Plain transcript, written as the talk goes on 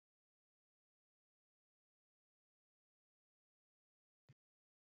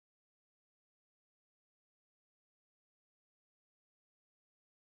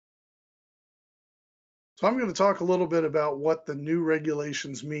So I'm going to talk a little bit about what the new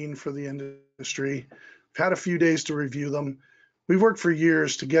regulations mean for the industry. I've had a few days to review them. We've worked for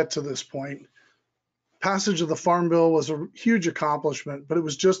years to get to this point. Passage of the Farm Bill was a huge accomplishment, but it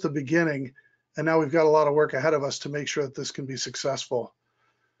was just the beginning. And now we've got a lot of work ahead of us to make sure that this can be successful.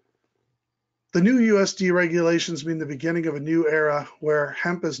 The new USDA regulations mean the beginning of a new era where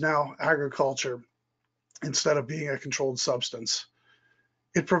hemp is now agriculture instead of being a controlled substance.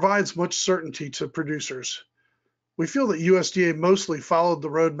 It provides much certainty to producers. We feel that USDA mostly followed the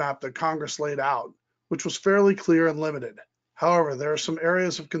roadmap that Congress laid out, which was fairly clear and limited. However, there are some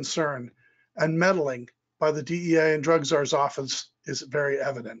areas of concern, and meddling by the DEA and Drug Czar's office is very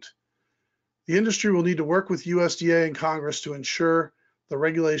evident. The industry will need to work with USDA and Congress to ensure the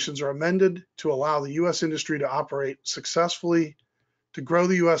regulations are amended to allow the US industry to operate successfully, to grow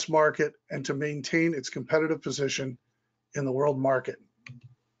the US market, and to maintain its competitive position in the world market.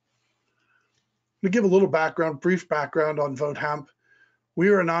 To give a little brief background on Vote Hemp, we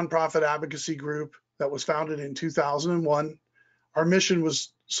are a nonprofit advocacy group that was founded in 2001. Our mission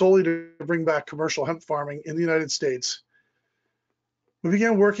was solely to bring back commercial hemp farming in the United States. We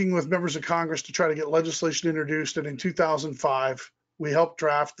began working with members of Congress to try to get legislation introduced, and in 2005, we helped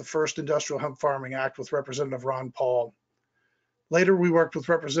draft the first Industrial Hemp Farming Act with Representative Ron Paul. Later, we worked with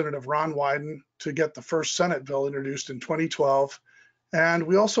Representative Ron Wyden to get the first Senate bill introduced in 2012. And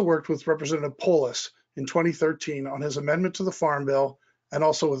we also worked with Representative Polis in 2013 on his amendment to the Farm Bill, and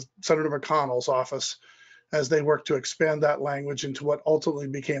also with Senator McConnell's office as they worked to expand that language into what ultimately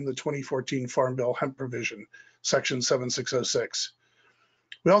became the 2014 Farm Bill hemp provision, Section 7606.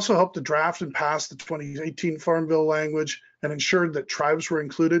 We also helped to draft and pass the 2018 Farm Bill language and ensured that tribes were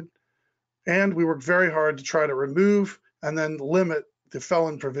included. And we worked very hard to try to remove and then limit the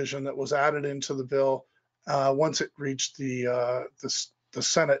felon provision that was added into the bill once it reached the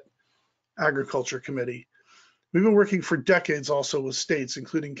Senate Agriculture Committee. We've been working for decades also with states,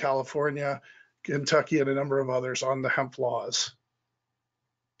 including California, Kentucky, and a number of others on the hemp laws.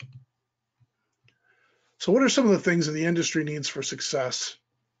 So what are some of the things that the industry needs for success?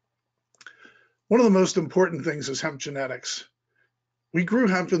 One of the most important things is hemp genetics. We grew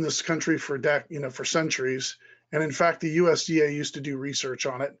hemp in this country for centuries. And in fact, the USDA used to do research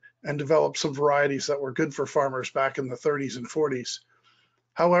on it and develop some varieties that were good for farmers back in the 30s and 40s.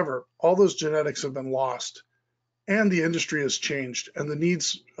 However, all those genetics have been lost, and the industry has changed, and the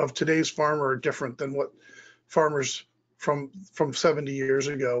needs of today's farmer are different than what farmers from 70 years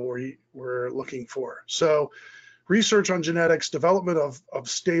ago were looking for. So research on genetics, development of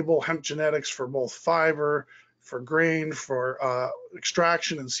stable hemp genetics for both fiber, for grain, for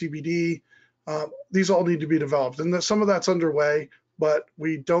extraction and CBD, these all need to be developed, and some of that's underway, but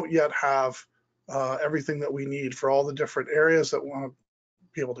we don't yet have everything that we need for all the different areas that want to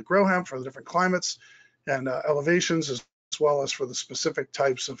be able to grow hemp, for the different climates and elevations, as well as for the specific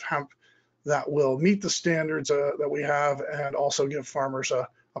types of hemp that will meet the standards that we have and also give farmers a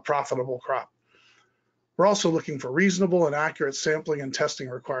profitable crop. We're also looking for reasonable and accurate sampling and testing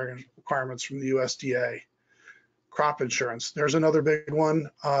requirements from the USDA. Crop insurance, there's another big one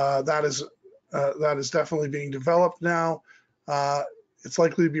that is definitely being developed now. It's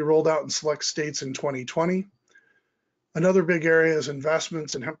likely to be rolled out in select states in 2020. Another big area is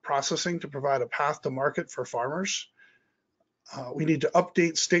investments in hemp processing to provide a path to market for farmers. We need to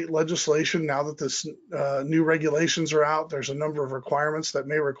update state legislation now that this new regulations are out. There's a number of requirements that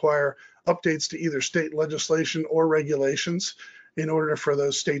may require updates to either state legislation or regulations in order for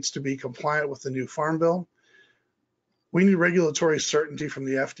those states to be compliant with the new Farm Bill. We need regulatory certainty from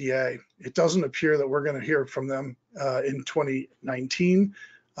the FDA. It doesn't appear that we're going to hear from them in 2019,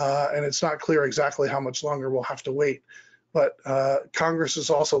 and it's not clear exactly how much longer we'll have to wait. But Congress is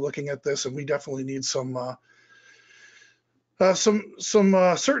also looking at this, and we definitely need some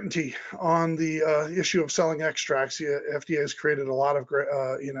certainty on the issue of selling extracts. The FDA has created a lot of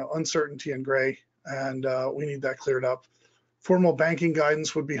uncertainty and gray, and we need that cleared up. Formal banking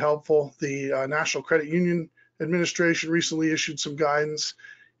guidance would be helpful. The National Credit Union Administration recently issued some guidance,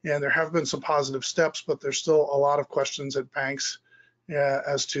 and there have been some positive steps, but there's still a lot of questions at banks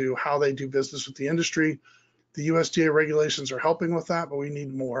as to how they do business with the industry. The USDA regulations are helping with that, but we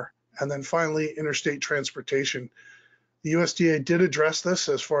need more. And then finally, interstate transportation. The USDA did address this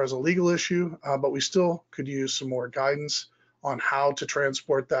as far as a legal issue, but we still could use some more guidance on how to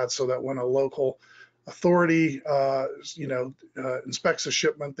transport that so that when a local authority inspects a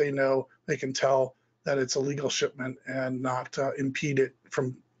shipment, they can tell that it's a legal shipment and not impede it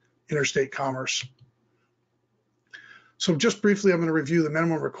from interstate commerce. So just briefly, I'm going to review the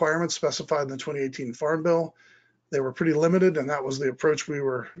minimum requirements specified in the 2018 Farm Bill. They were pretty limited, and that was the approach we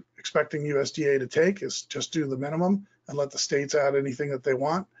were expecting USDA to take, is just do the minimum and let the states add anything that they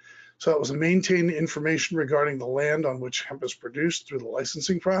want. So it was to maintain information regarding the land on which hemp is produced through the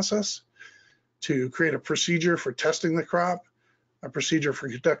licensing process, to create a procedure for testing the crop, a procedure for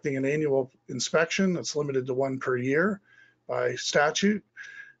conducting an annual inspection that's limited to one per year by statute,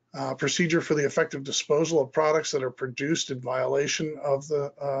 procedure for the effective disposal of products that are produced in violation of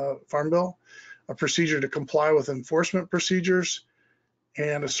the Farm Bill, a procedure to comply with enforcement procedures,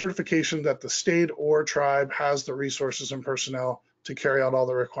 and a certification that the state or tribe has the resources and personnel to carry out all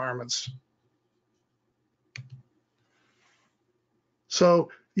the requirements. So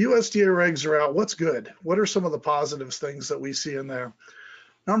USDA regs are out. What's good? What are some of the positive things that we see in there?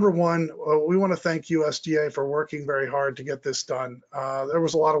 Number one, we want to thank USDA for working very hard to get this done. There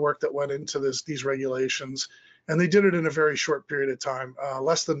was a lot of work that went into these regulations, and they did it in a very short period of time,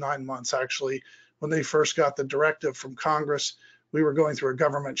 less than 9 months actually. When they first got the directive from Congress, we were going through a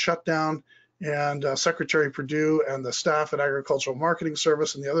government shutdown, and Secretary Perdue and the staff at Agricultural Marketing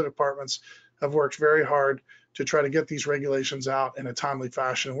Service and the other departments have worked very hard to try to get these regulations out in a timely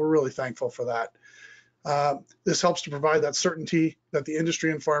fashion. We're really thankful for that. This helps to provide that certainty that the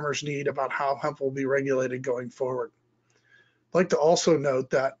industry and farmers need about how hemp will be regulated going forward. I'd like to also note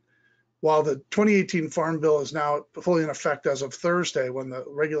that while the 2018 Farm Bill is now fully in effect as of Thursday when the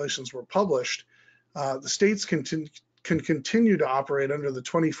regulations were published, the states can continue to operate under the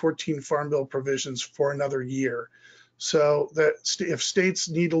 2014 Farm Bill provisions for another year. So that if states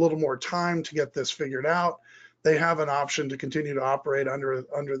need a little more time to get this figured out, they have an option to continue to operate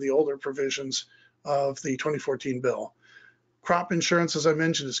under the older provisions of the 2014 bill. Crop insurance, as I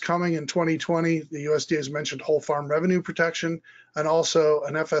mentioned, is coming in 2020. The USDA has mentioned whole farm revenue protection and also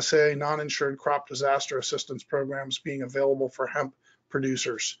an FSA non-insured crop disaster assistance programs being available for hemp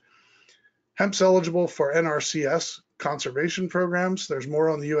producers. Hemp's eligible for NRCS conservation programs. There's more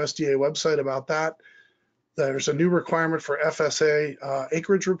on the USDA website about that. There's a new requirement for FSA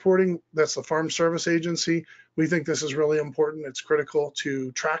acreage reporting. That's the Farm Service Agency. We think this is really important. It's critical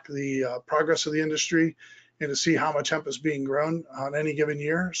to track the progress of the industry and to see how much hemp is being grown on any given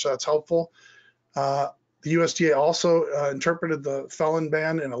year. So that's helpful. The USDA also interpreted the felon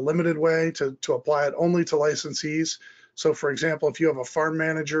ban in a limited way to apply it only to licensees. So for example, if you have a farm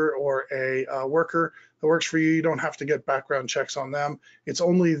manager or a worker that works for you, you don't have to get background checks on them. It's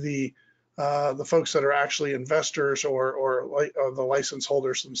only the folks that are actually investors or the license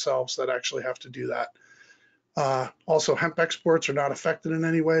holders themselves that actually have to do that. Also, hemp exports are not affected in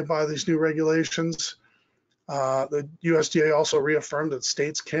any way by these new regulations. The USDA also reaffirmed that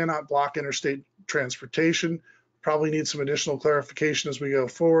states cannot block interstate transportation. Probably need some additional clarification as we go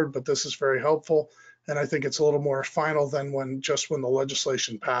forward, but this is very helpful. And I think it's a little more final than when the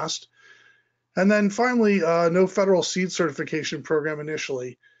legislation passed. And then finally, no federal seed certification program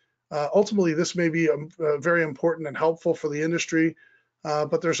initially. Ultimately, this may be very important and helpful for the industry,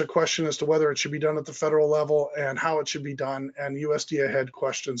 but there's a question as to whether it should be done at the federal level and how it should be done. And USDA had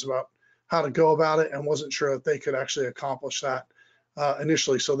questions about how to go about it and wasn't sure that they could actually accomplish that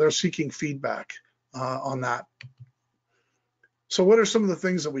initially. So they're seeking feedback on that. So what are some of the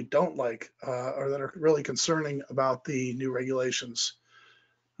things that we don't like or that are really concerning about the new regulations?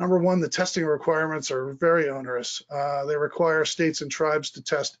 Number one, the testing requirements are very onerous. They require states and tribes to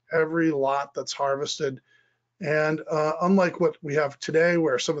test every lot that's harvested. And unlike what we have today,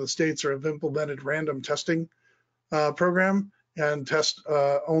 where some of the states have implemented random testing program and test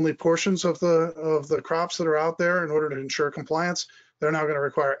only portions of the crops that are out there in order to ensure compliance, they're now going to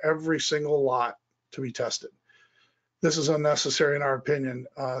require every single lot to be tested. This is unnecessary in our opinion.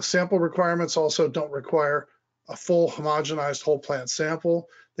 Sample requirements also don't require a full homogenized whole plant sample.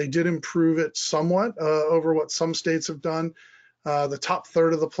 They did improve it somewhat over what some states have done. The top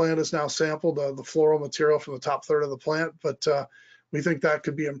third of the plant is now sampled, the floral material from the top third of the plant, but we think that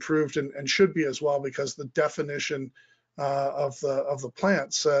could be improved and should be as well, because the definition of the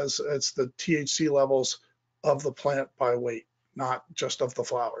plant says it's the THC levels of the plant by weight, not just of the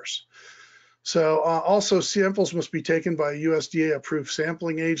flowers. So also samples must be taken by a USDA approved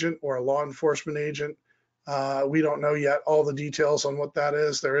sampling agent or a law enforcement agent. We don't know yet all the details on what that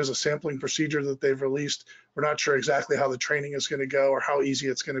is. There is a sampling procedure that they've released. We're not sure exactly how the training is going to go or how easy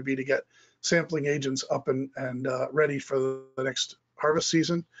it's going to be to get sampling agents up and ready for the next harvest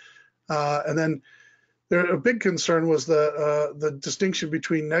season. And then a big concern was the distinction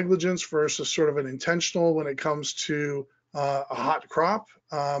between negligence versus sort of an intentional when it comes to a hot crop.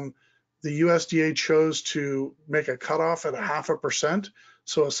 The USDA chose to make a cutoff at 0.5%.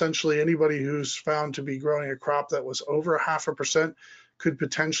 So essentially anybody who's found to be growing a crop that was over 0.5% could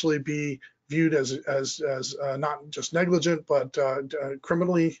potentially be viewed as not just negligent, but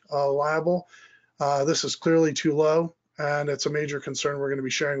criminally liable. This is clearly too low, and it's a major concern we're going to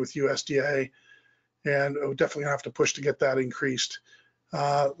be sharing with USDA, and we're definitely gonna have to push to get that increased.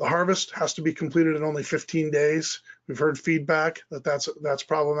 The harvest has to be completed in only 15 days. We've heard feedback that that's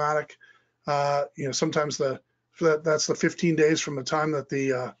problematic. Sometimes that's the 15 days from the time that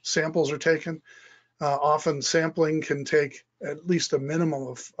the samples are taken. Often sampling can take at least a minimum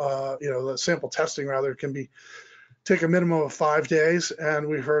of, the sample testing rather can take a minimum of 5 days, and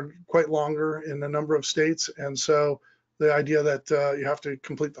we've heard quite longer in a number of states. And so the idea that you have to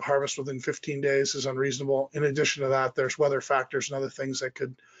complete the harvest within 15 days is unreasonable. In addition to that, there's weather factors and other things that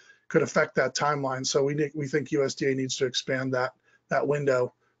could affect that timeline. So we think USDA needs to expand that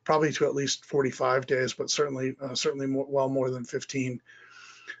window, probably to at least 45 days, but certainly more than 15.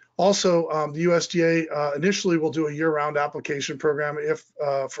 Also, the USDA initially will do a year-round application program if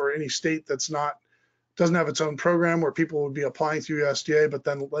for any state doesn't have its own program, where people would be applying through USDA, but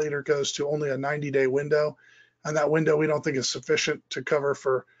then later goes to only a 90-day window. And that window we don't think is sufficient to cover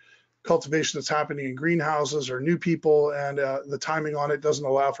for cultivation that's happening in greenhouses or new people, and the timing on it doesn't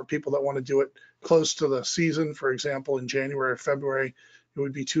allow for people that want to do it close to the season. For example, in January or February, it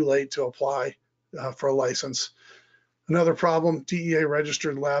would be too late to apply for a license. Another problem, DEA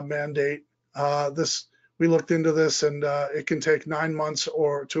registered lab mandate. We looked into this, and it can take 9 months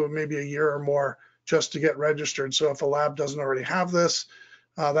or to maybe a year or more just to get registered. So if a lab doesn't already have this,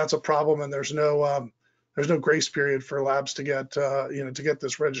 that's a problem, and there's no grace period for labs to get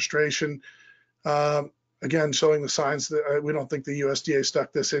this registration. Again, showing the signs that we don't think the USDA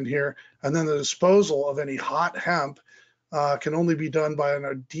stuck this in here. And then the disposal of any hot hemp can only be done by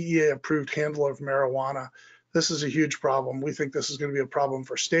a DEA-approved handler of marijuana. This is a huge problem. We think this is going to be a problem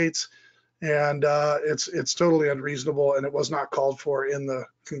for states, and it's totally unreasonable, and it was not called for in the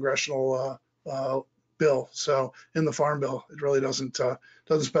congressional bill. So in the Farm Bill, it really doesn't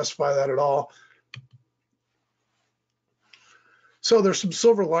specify that at all. So there's some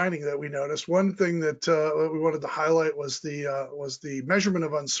silver lining that we noticed. One thing that we wanted to highlight was the measurement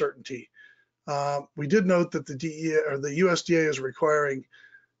of uncertainty. We did note that the DEA or the USDA is requiring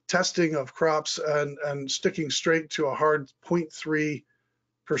testing of crops and sticking straight to a hard 0.3%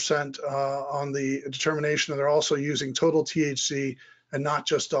 on the determination. And they're also using total THC and not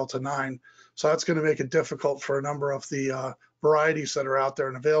just Delta 9. So that's going to make it difficult for a number of the varieties that are out there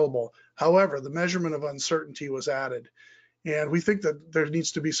and available. However, the measurement of uncertainty was added. And we think that there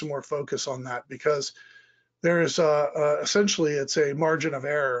needs to be some more focus on that, because there is essentially it's a margin of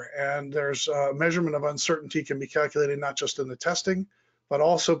error, and there's measurement of uncertainty can be calculated not just in the testing, but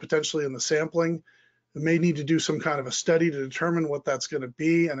also potentially in the sampling. We may need to do some kind of a study to determine what that's going to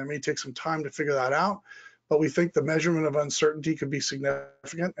be, and it may take some time to figure that out. But we think the measurement of uncertainty could be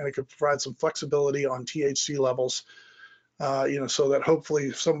significant, and it could provide some flexibility on THC levels, so that hopefully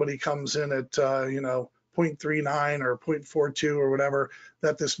if somebody comes in at 0.39 or 0.42 or whatever,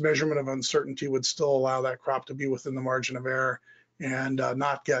 that this measurement of uncertainty would still allow that crop to be within the margin of error and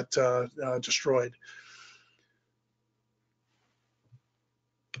not get destroyed.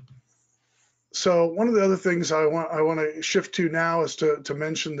 So one of the other things I want to shift to now is to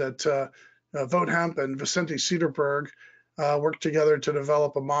mention that Vote Hemp and Vicente Cederberg worked together to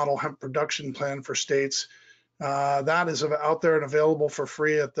develop a model hemp production plan for states. That is out there and available for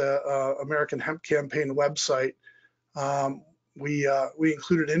free at the American Hemp Campaign website. We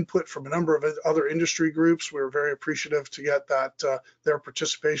included input from a number of other industry groups. We were very appreciative to get their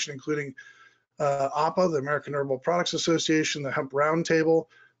participation, including APA, the American Herbal Products Association, the Hemp Roundtable,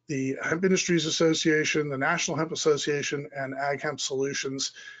 the Hemp Industries Association, the National Hemp Association, and Ag Hemp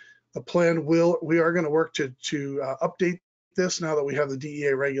Solutions. The plan we are going to work to update this now that we have the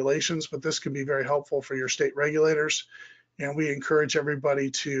DEA regulations, but this can be very helpful for your state regulators, and we encourage everybody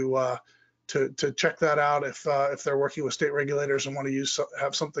to check that out if they're working with state regulators and want to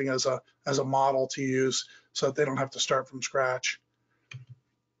have something as a model to use, so that they don't have to start from scratch.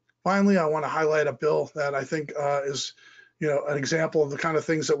 Finally, I want to highlight a bill that I think is an example of the kind of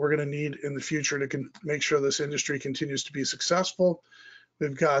things that we're going to need in the future to make sure this industry continues to be successful.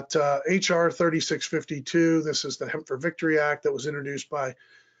 We've got HR 3652. This is the Hemp for Victory Act that was introduced by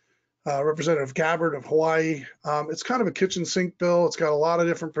Representative Gabbard of Hawaii. It's kind of a kitchen sink bill. It's got a lot of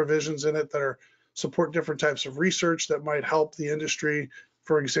different provisions in it that support different types of research that might help the industry.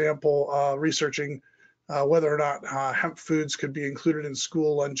 For example, researching whether or not hemp foods could be included in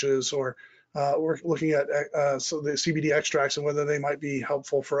school lunches, or we're looking at so the CBD extracts and whether they might be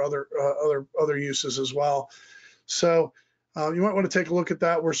helpful for other uses as well. So you might want to take a look at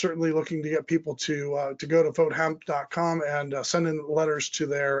that. We're certainly looking to get people to go to votehemp.com and send in letters to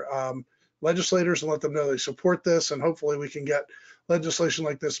their legislators and let them know they support this, and hopefully we can get legislation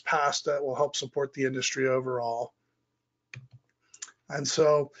like this passed that will help support the industry overall. And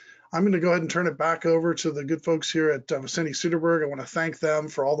so I'm going to go ahead and turn it back over to the good folks here at Vicente Suderberg. I want to thank them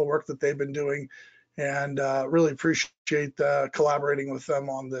for all the work that they've been doing, and really appreciate collaborating with them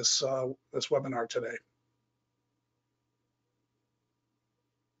on this this webinar today.